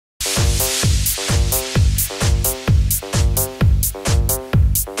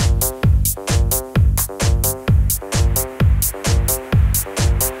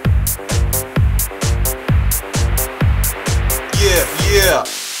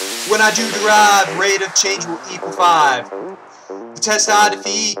When I do derive, rate of change will equal 5. The test I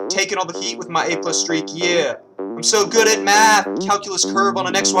defeat, taking all the heat with my A+ streak, yeah. I'm so good at math, calculus curve on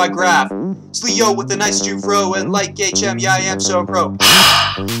an XY graph. It's Leo with a nice Jufro, and like HM, yeah, I am so pro.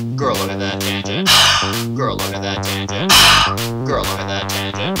 Girl, look at that tangent. Girl, look at that tangent. Girl, look at that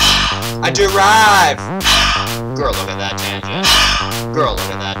tangent. I derive. Girl, look at that tangent. Girl, look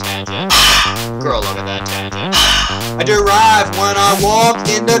at that tangent. Girl, look at that tangent. I derive when I walk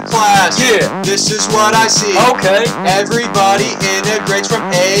into class. Yeah. This is what I see. Okay. Everybody integrates from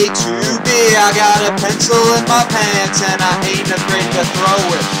A to B. I got a pencil in my pants and I ain't afraid to throw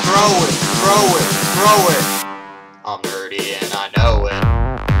it, throw it, throw it, throw it. I'm nerdy and I know it.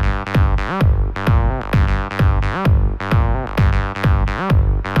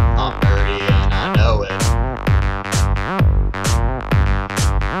 I'm nerdy and I know it.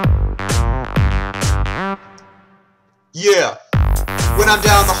 Yeah. When I'm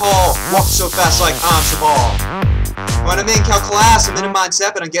down the hall, walking so fast like I'm Shamal. When I'm in calc class, I'm in a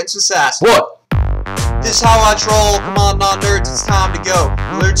mindset, but I'm getting some sass. What? This is how I troll. Come on, non-nerds, it's time to go.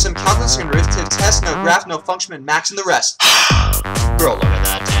 We learned some calculus and derivative tests, no graph, no function, and max and the rest. Girl, look at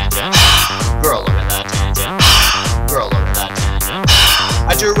that tangent. Girl, look at that tangent. Girl, look at that tangent.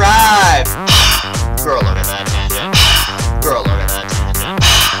 I derive. Girl, look at that tangent. Girl, look at that tangent.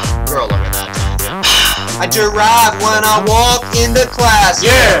 Girl, look at that tangent. I derive when I walk into class.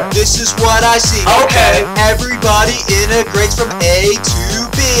 Yeah. This is what I see. Okay. Everybody integrates from A to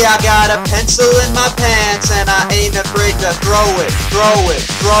B. I got a pencil in my pants and I ain't afraid to throw it, throw it,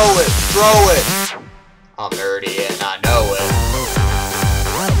 throw it, throw it. I'm nerdy and I know it.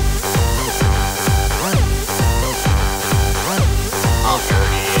 I'm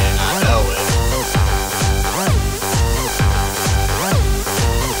nerdy and I know it.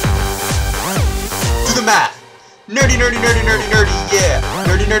 Do the math. Nerdy, nerdy, nerdy, nerdy, nerdy, yeah.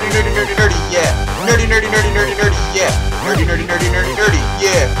 Nerdy, nerdy, nerdy, nerdy, nerdy, yeah. Nerdy, nerdy, nerdy, nerdy, nerdy, yeah. Nerdy, nerdy, nerdy, nerdy, nerdy,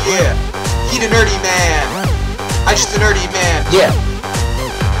 yeah, yeah. He the nerdy man. I just the nerdy man. Yeah.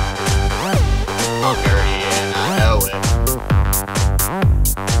 I'm nerdy and I know it.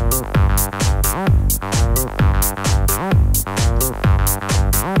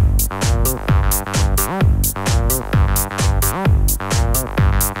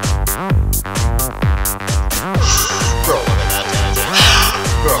 Girl, look at that tangent.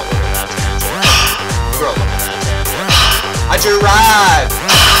 Girl, look at that tangent. Girl, look at that tangent. I derive.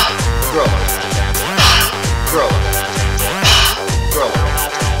 Girl, look at that tangent. Girl, look at that tangent. Girl, look at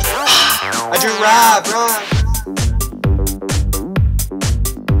that tangent. I derive, run.